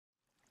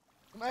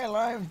My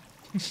alive.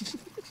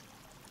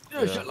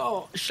 Yeah.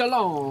 Shalom.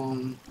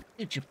 Shalom.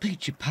 It's a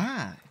peachy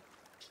pie.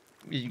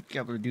 You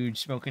couple of dudes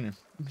smoking pot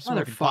in the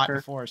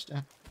Motherfucker. forest.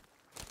 Huh?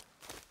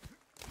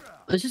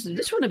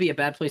 This wouldn't be a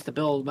bad place to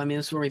build. I mean,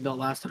 this is where we built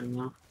last time,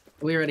 though.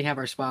 We already have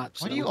our spot.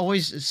 So Why do you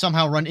always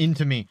somehow run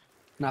into me?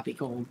 not be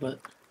cold, but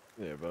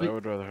Yeah, but I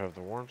would rather have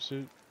the warm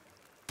suit.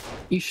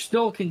 you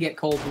still can get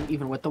cold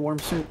even with the warm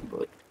suit.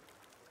 But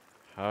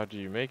How do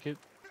you make it?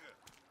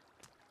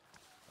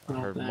 I Oh,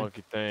 heard thank-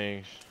 monkey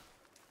things.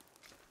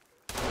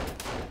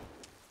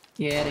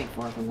 yeah, it ain't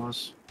far from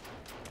us.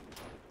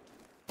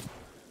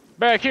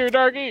 Back here,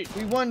 darky!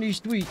 We won these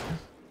tweet.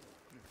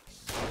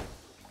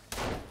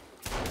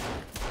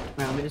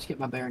 Right, let me just get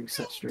my bearings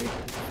set straight.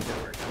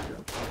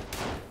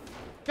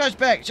 Touch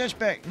back, touch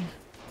back.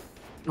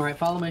 All right,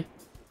 follow me.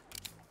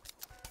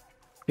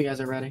 If you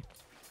guys are ready.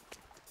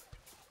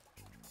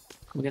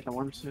 Can we get the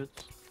warm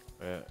suits?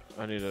 Yeah,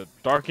 I need a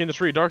darky in the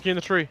tree, darky in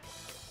the tree.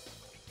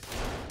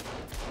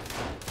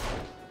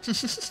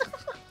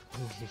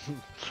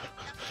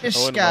 This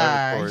I went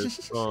guy. right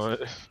for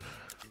it.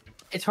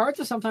 It's hard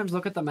to sometimes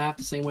look at the map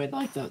the same way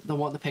like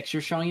the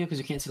picture's showing you because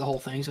you can't see the whole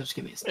thing. So just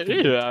give me a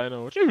second. Yeah, I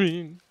know what you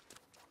mean.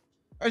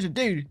 There's a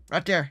dude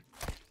right there.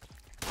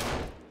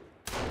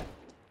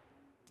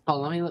 Oh,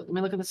 let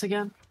me look at this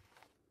again.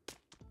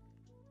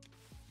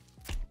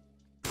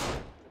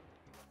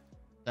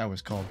 That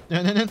was cold.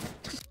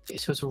 Okay,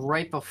 so it's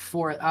right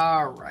before it.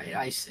 All right,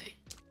 I see.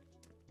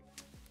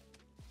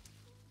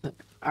 All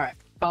right,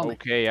 follow me.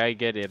 Okay, I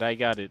get it. I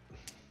got it.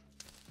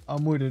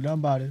 I'm with it. I'm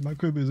about it. My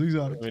crib is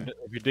exotic. I mean,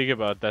 if you think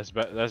about it,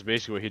 that's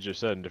basically what he just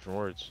said in different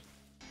words.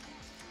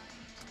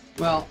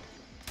 Well,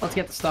 let's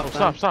get the stuff Oh,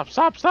 done.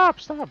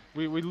 stop!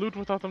 We loot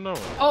without them knowing.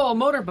 Oh, a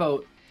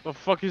motorboat. The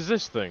fuck is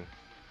this thing?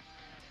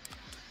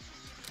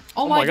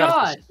 Oh, my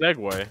god. It's a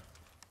Segway.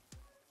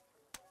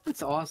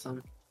 That's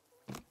awesome.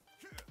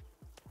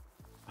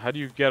 How do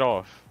you get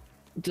off?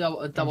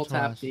 Double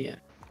tap the.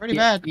 Pretty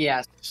bad.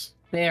 Yes,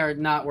 they are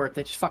not worth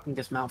it. Just fucking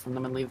dismount from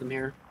them and leave them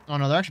here. Oh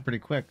no, they're actually pretty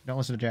quick. Don't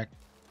listen to Jack.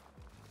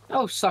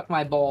 Oh, suck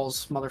my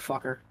balls,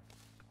 motherfucker.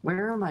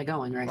 Where am I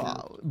going right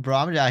now? Bro,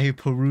 I'm out here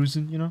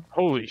perusing, you know?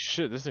 Holy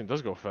shit, this thing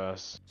does go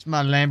fast. It's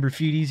my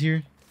Lamborghinis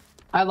here.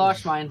 I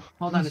lost mine.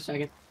 Hold on a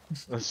second.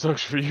 That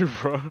sucks for you,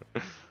 bro.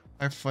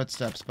 They're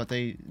footsteps, but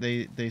they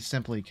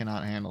simply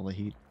cannot handle the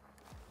heat.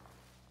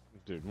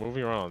 Dude,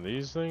 moving around on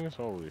these things?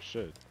 Holy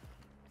shit.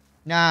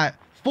 Nah,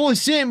 full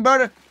sin,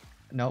 brother.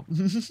 Nope.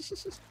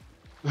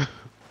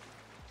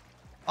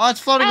 Oh, it's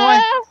floating away.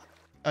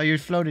 Oh, you're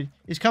floated.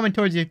 It's coming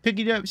towards you. Pick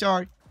it up.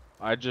 Sorry.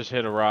 I just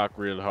hit a rock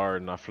real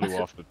hard and I flew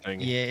off the thing.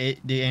 Yeah,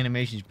 the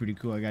animation's pretty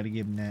cool. I gotta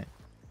give him that.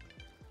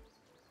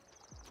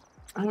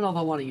 I don't know if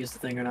I want to use the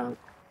thing or not.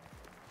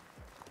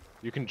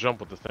 You can jump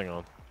with the thing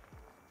on.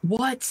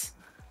 What?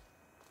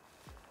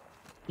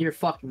 You're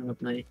fucking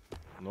with me.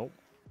 Nope.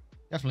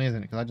 Definitely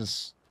isn't, because I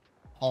just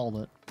hauled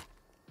it.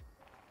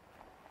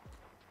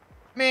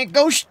 Man,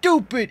 go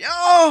stupid!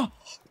 Oh!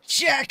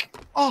 Jack!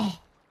 Oh!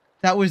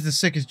 That was the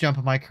sickest jump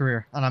of my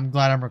career, and I'm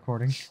glad I'm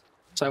recording.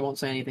 So I won't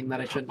say anything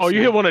that I shouldn't Oh, you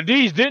say. hit one of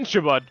these, didn't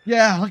you, bud?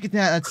 Yeah, look at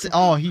that. That's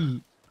oh,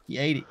 he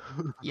ate it.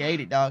 He ate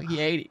it, dog. He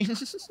ate it.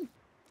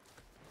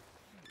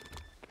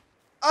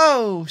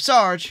 Oh,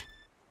 Sarge.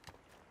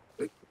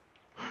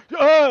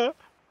 Ah!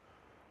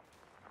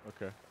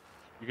 Okay.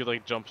 You could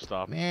like jump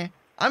stop. Man,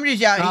 I'm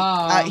just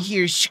out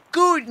here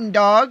scooting,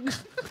 dog.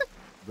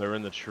 They're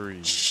in the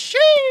tree.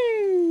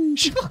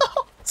 Sheesh.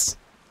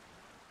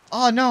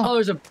 Oh no. Oh,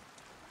 there's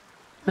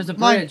a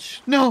Mine.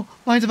 bridge. No,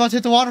 mine's about to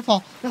hit the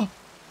waterfall. No.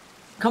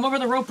 Come over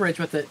the rope bridge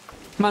with it.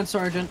 Come on,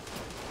 Sergeant.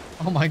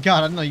 Oh my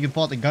god, I didn't know you could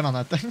pull out the gun on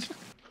that thing.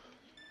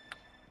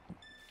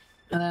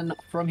 And then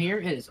from here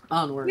it is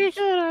onward. We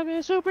should have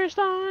been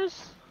superstars.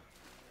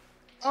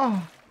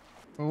 Oh.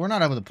 Well, we're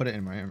not able to put it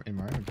in my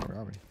inventory,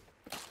 are we?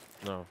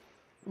 No.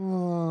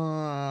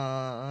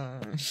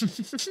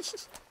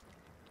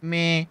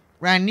 Man,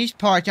 around these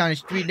parts on the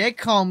street, they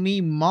call me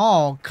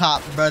mall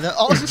cop, brother.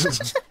 Oh.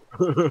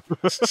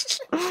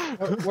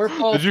 We're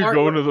Paul Did you Fart-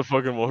 go into the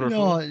fucking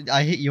waterfall? No,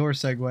 I hit your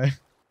segue.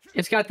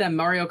 It's got that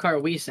Mario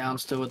Kart Wii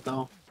sounds to it,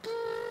 though.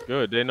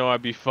 Good. They know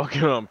I'd be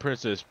fucking on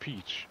Princess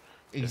Peach.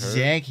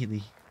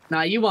 Exactly.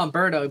 Nah, you want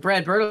Birdo.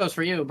 Brad, Birdo's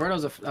for you.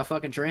 Birdo's a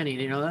fucking tranny.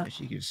 Do you know that?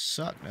 She can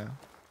suck now.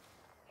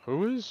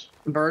 Who is?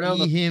 Birdo,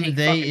 the He, him, pink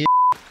they. fucking- It.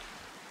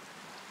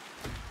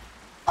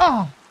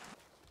 Oh.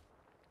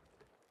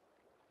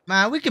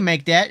 Man, we can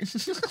make that.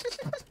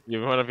 You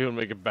might not be able to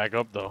make it back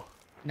up though.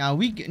 Now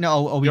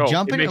no. Are we Yo,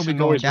 jumping it or makes are we a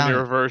going noise when down? you're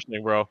It?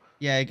 reversing, bro.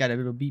 Yeah, it got a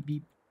little beep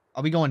beep.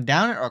 Are we going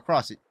down it or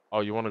across it?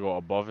 Oh, you want to go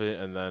above it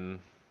and then?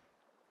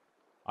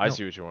 I No.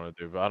 see what you want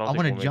to do, but I don't I think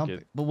want to we'll jump make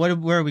it. it. But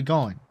where are we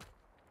going?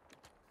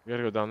 We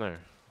gotta go down there.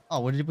 Oh,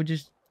 what did we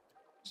just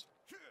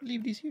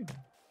leave these here?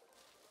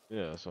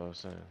 Yeah, that's what I was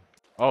saying.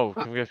 Oh,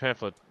 can we get a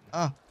pamphlet?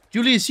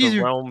 Julius The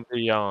Caesar. realm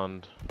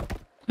beyond.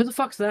 Who the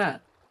fuck's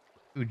that?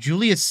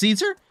 Julius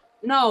Caesar?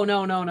 No.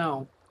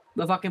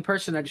 The fucking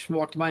person that just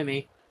walked by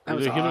me. That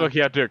was He looked odd. like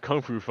he out there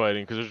kung fu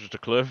fighting because there's just a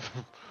cliff.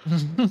 I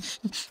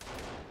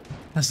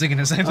was thinking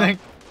the same thing.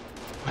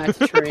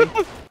 That's a tree.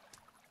 I'm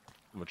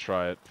gonna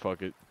try it.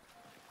 Fuck it.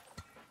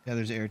 Yeah,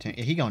 there's an air tank.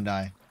 Yeah, he gonna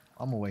die.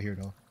 I'm gonna wait here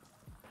though.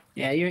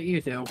 Yeah,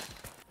 you do.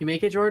 You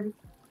make it, Jordan?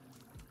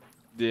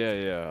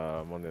 Yeah,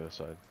 I'm on the other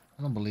side.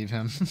 I don't believe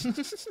him.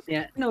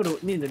 Yeah, no,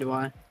 neither do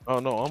I. Oh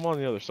no, I'm on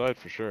the other side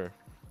for sure.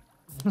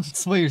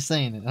 That's the way you're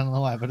saying it. I don't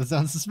know why, but it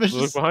sounds Look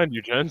suspicious. behind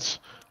you, gents.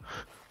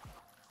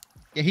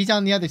 Yeah, he's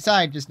on the other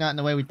side, just not in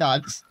the way we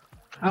thought.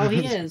 Oh,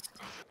 he is.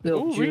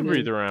 Little Ooh, Jimmy.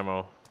 rebreather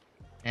ammo.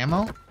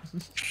 Ammo?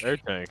 Air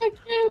tank. I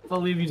can't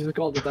believe you just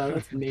called it that.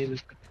 That's amazing.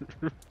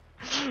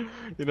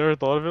 You never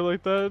thought of it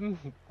like that?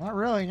 Not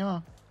really,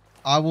 no.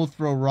 I will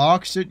throw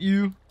rocks at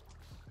you.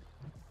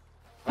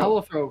 I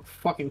will throw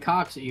fucking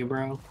cocks at you,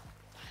 bro.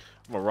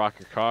 I'm gonna rock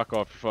your cock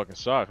off your fucking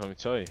sock, let me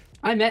tell you.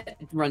 I met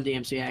Run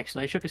DMC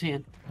actually. I shook his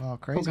hand. Oh,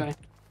 crazy. Okay.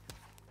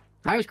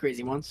 I was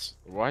crazy once.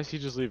 Why is he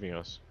just leaving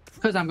us?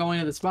 Because I'm going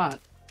to the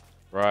spot.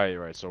 Right,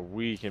 so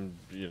we can,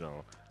 you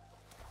know.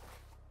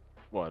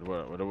 What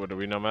do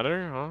we no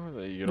matter,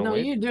 huh? You don't No,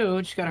 wait? you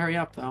do. Just gotta hurry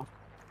up, though.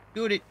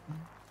 Dude, it.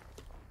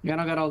 I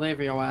don't got all day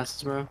for your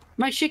asses, bro.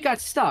 My shit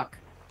got stuck.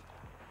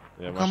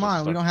 Yeah, my Come shit's on,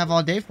 we stuck. don't have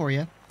all day for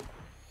you.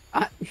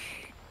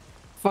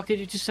 Fuck did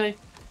you just say?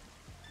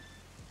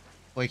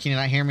 Wait, can you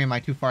not hear me? Am I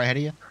too far ahead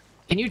of you?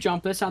 Can you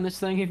jump this on this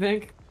thing, you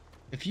think?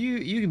 If you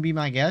can be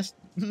my guest.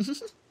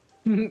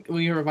 Will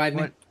you revive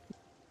me? What?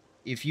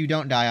 If you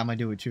don't die, I'm gonna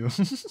do it too.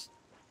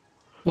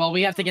 Well,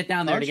 we have to get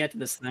down there to Sarge? get to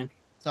this thing.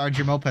 Sarge,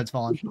 your moped's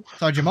falling.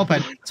 Sarge, your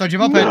moped. Sarge, your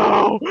moped.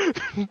 No!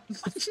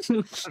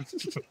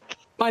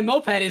 My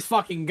moped is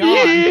fucking gone.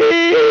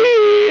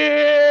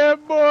 Yeah,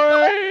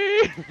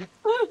 boy!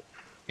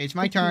 It's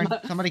my turn.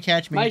 Somebody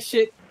catch me. My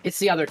shit. It's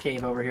the other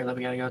cave over here that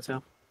we gotta go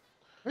to.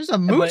 There's a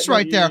moose but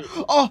right there.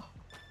 Oh,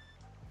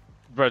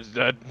 Brett's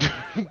dead.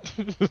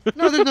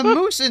 no, there's a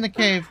moose in the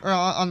cave or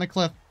on the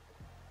cliff.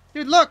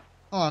 Dude, look.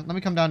 Hold on, let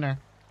me come down there.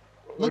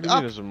 What Look do you mean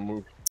up. there's a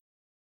move?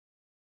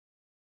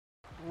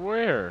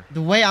 Where?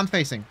 The way I'm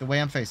facing. The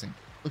way I'm facing.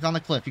 Look on the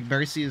cliff. You can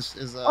barely see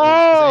his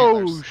Oh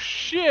antlers.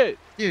 shit!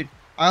 Dude,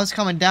 I was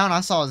coming down.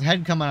 I saw his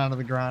head coming out of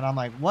the ground. I'm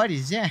like, what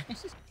is that?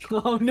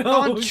 Oh no!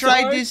 Don't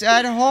try Sarge. this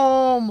at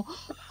home.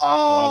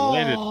 Oh, I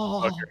landed,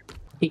 Oh. fucker.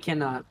 He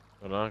cannot.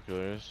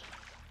 Binoculars.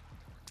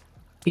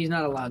 He's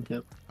not allowed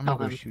to. I'm gonna Tell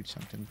go him. shoot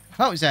something.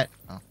 Oh, is that?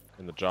 Oh.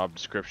 In the job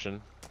description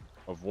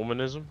of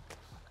womanism.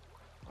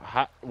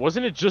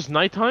 Wasn't it just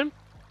nighttime?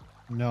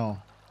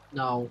 No.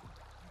 No.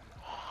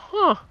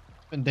 Huh.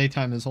 It's been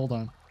daytime this whole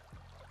time.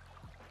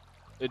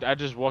 I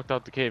just walked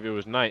out the cave. It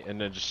was night, and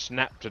then just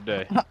snapped to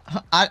day.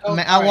 I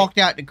alright. walked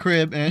out the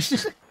crib and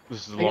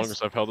This is the I guess-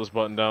 longest I've held this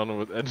button down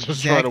with and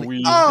just Exactly. trying to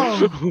weave.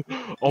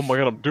 Oh! Oh my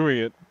god, I'm doing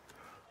it.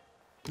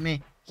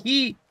 man,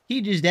 he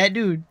just that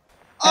dude.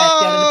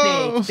 Back down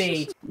Oh! to the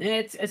page.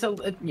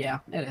 Yeah,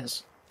 it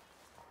is.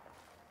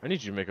 I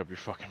need you to make up your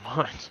fucking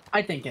mind.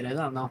 I think it is.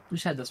 I don't know.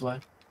 Just head this way.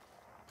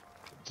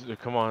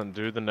 Come on,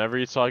 dude. The never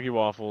eat soggy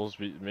waffles.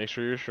 Make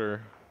sure you're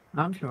sure.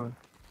 I'm sure.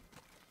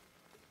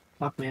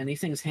 Fuck, man. These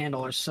things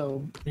handle you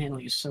so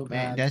Man,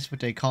 bad. that's what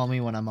they call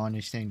me when I'm on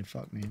this thing to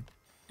fuck, man.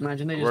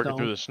 Imagine they just Working don't.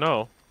 through the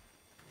snow.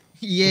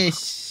 Yes,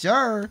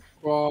 sir.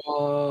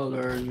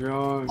 Brother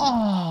John.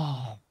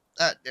 Oh,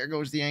 there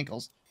goes the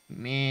ankles.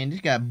 Man,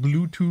 this got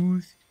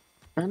Bluetooth.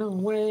 Run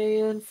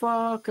away and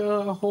fuck a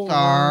whore.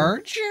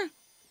 Sarge.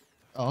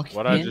 Okay.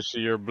 What I just see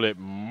your blip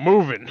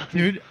moving.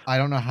 Dude, I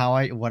don't know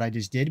what I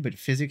just did, but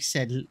physics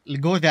said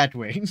go that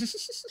way.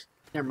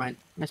 Never mind.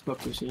 I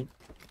spoke too soon.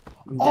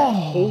 I'm Oh, dead.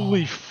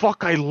 Holy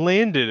fuck! I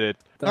landed it.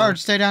 Sarge,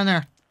 stay down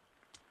there.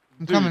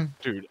 I'm coming.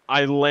 Dude,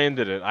 I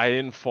landed it. I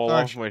didn't fall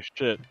Sarge. off my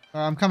shit.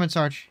 I'm coming,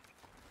 Sarge.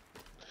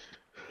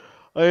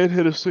 I didn't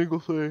hit a single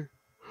thing.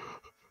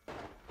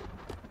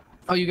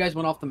 Oh, you guys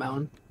went off the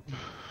mountain.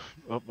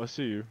 Oh, I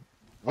see you.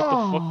 What the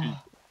fuck?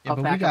 Yeah, I'll but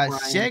we back got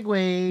up Ryan.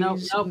 segways.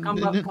 No,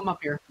 come up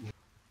here.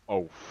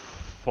 Oh,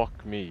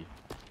 fuck me.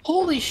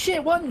 Holy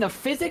shit! What in the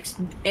physics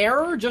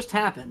error just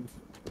happened?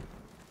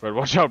 Brad,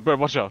 watch out! Brad,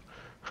 watch out!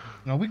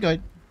 No, we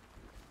good.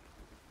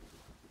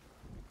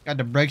 Got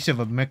the brakes of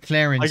a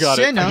McLaren I got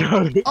it. Senna. I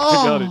got it. I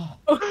got it.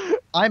 Oh,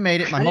 I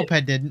made it. My I didn't-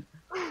 moped didn't.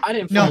 I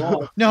didn't fall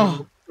No, off.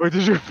 no, Wait,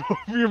 does your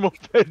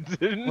moped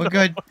didn't? we're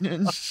good.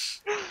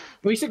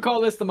 We should call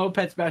this the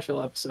moped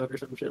special episode or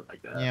some shit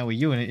like that. Yeah, with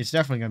you in it, it's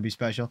definitely gonna be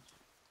special.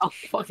 I'll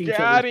fucking kill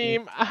Got this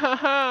him!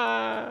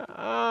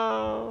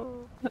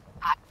 Oh.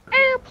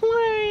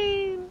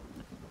 Airplane!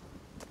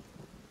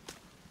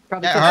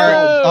 Probably That took hurt.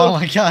 Oh! Oh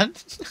my god.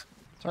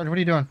 Sarge, what are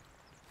you doing?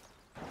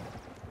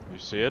 You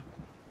see it?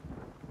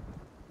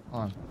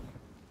 Hold on.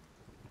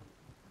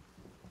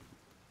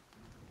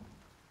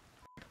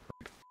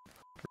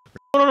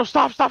 No,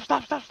 stop!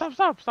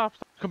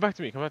 Come back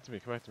to me, come back to me.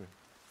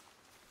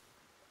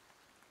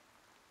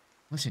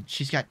 Listen,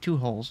 she's got 2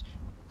 holes.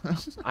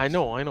 I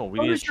know. We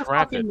need Where's to your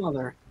trap it. fucking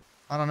mother?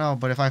 I don't know,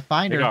 but if I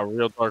find It her, got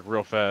real dark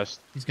real fast.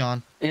 she's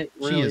gone. It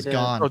She really is did.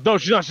 gone. Oh, no,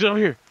 she's not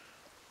here.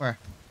 Where?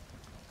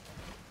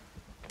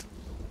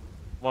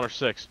 1 or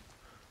 6.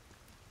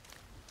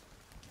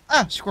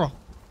 Ah, squirrel.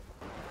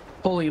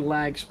 Holy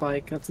lag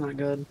spike. That's not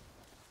good.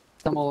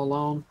 I'm all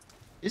alone.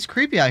 It's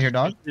creepy out here,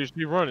 dog.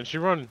 She running. She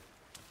running.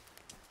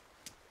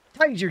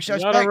 Taser We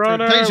suspect. got a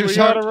runner. Taser We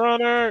got a suspect.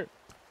 runner.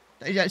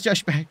 Taser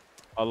suspect.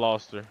 I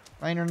lost her.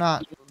 Rain or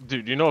not.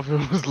 Dude, you know if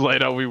it was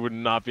light out, we would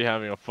not be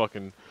having a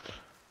fucking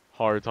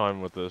hard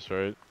time with this,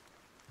 right?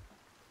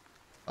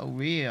 Oh,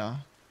 yeah.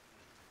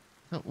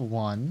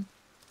 One.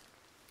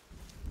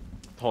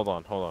 Hold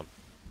on, hold on.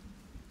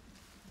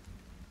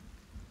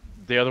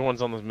 The other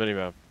one's on this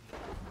mini-map.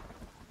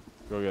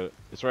 Go get it.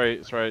 It's right,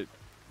 it's right.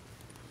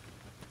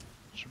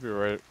 Should be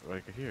right,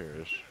 like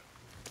here-ish.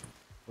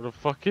 Where the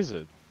fuck is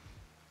it?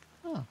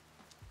 Huh.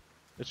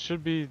 It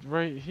should be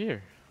right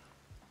here.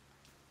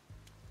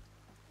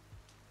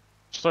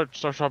 Start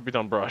chopping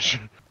down brush.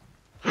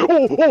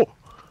 Oh!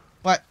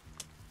 What?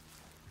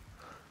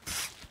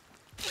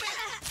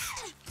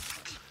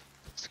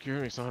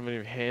 Scared me, so I don't have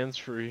any hands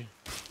free.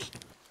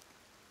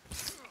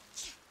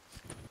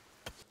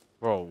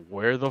 Bro,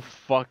 where the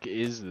fuck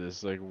is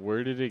this? Like,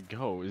 where did it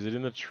go? Is it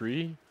in the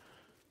tree?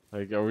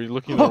 Like, are we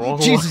looking the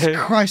wrong Jesus way?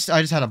 Christ,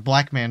 I just had a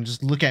black man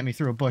just look at me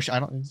through a bush. I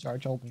don't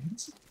start holding.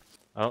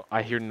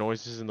 I hear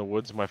noises in the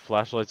woods. My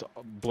flashlight's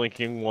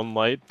blinking one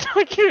light.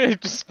 I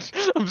can't.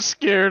 I'm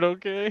scared.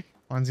 Okay.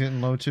 Mine's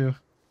getting low too.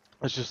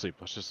 Let's just sleep.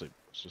 Let's just sleep.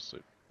 Let's just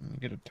sleep. Let me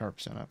get a tarp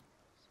set up.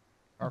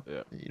 Tarp,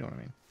 Yeah. you know what I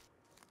mean.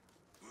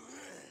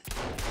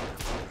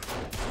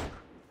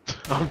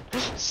 I'm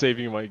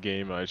saving my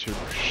game. I should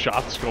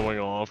shots going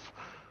off.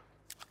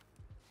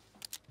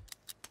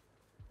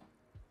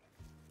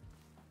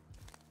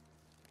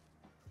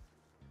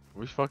 Are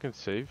we fucking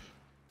safe?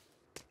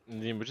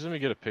 Neem, would you let me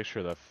get a picture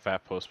of that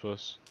fat puss?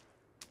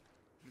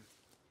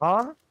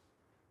 Huh?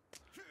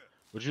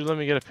 Would you let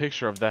me get a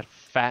picture of that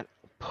fat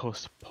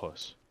puss?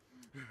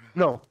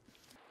 No.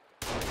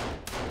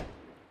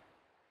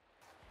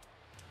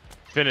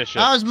 Finish it.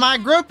 That was my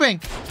grouping!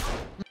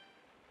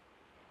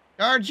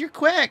 Guards, you're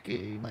quick!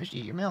 You must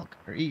eat your milk.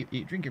 Or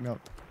drink your milk.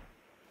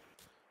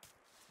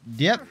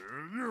 Dip.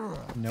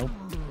 Nope.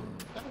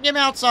 Take him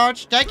out,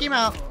 Sarge. Take him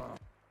out.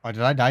 Oh,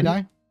 did I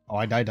die? Oh,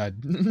 I died.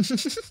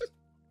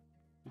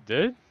 You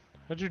did?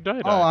 How'd you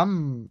die? Oh,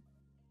 I'm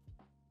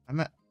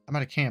at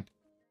a camp.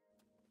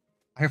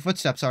 I hear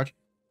footsteps, Sarge.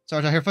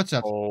 Sarge, I hear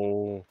footsteps.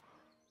 Oh.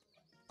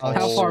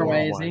 How far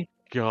away is my he?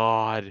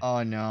 God.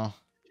 Oh no.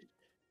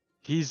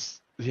 He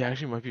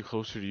actually might be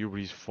closer to you, but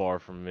he's far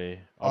from me.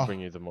 I'll Oh. bring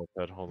you the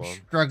moped. Hold on.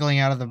 Struggling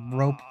out of the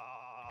rope.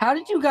 How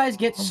did you guys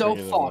get so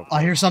bringing it far? up.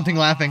 I hear something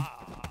laughing.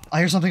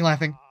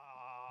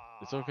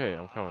 It's okay.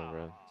 I'm coming,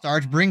 bro.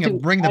 Sarge, bring the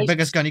Dude,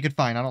 biggest gun you could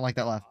find. I don't like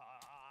that laugh.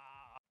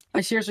 I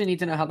seriously need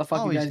to know how the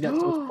fuck Oh, you guys he's- got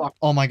so far.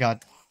 Oh my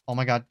god. Oh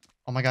my god.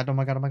 Oh my god. Oh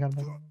my god. Oh my god. Oh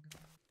my god.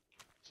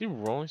 Is he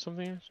rolling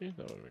something actually?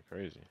 That would be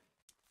crazy.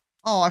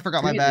 Oh, I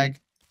forgot my Really? bag.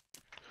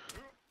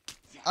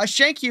 I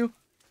shank you.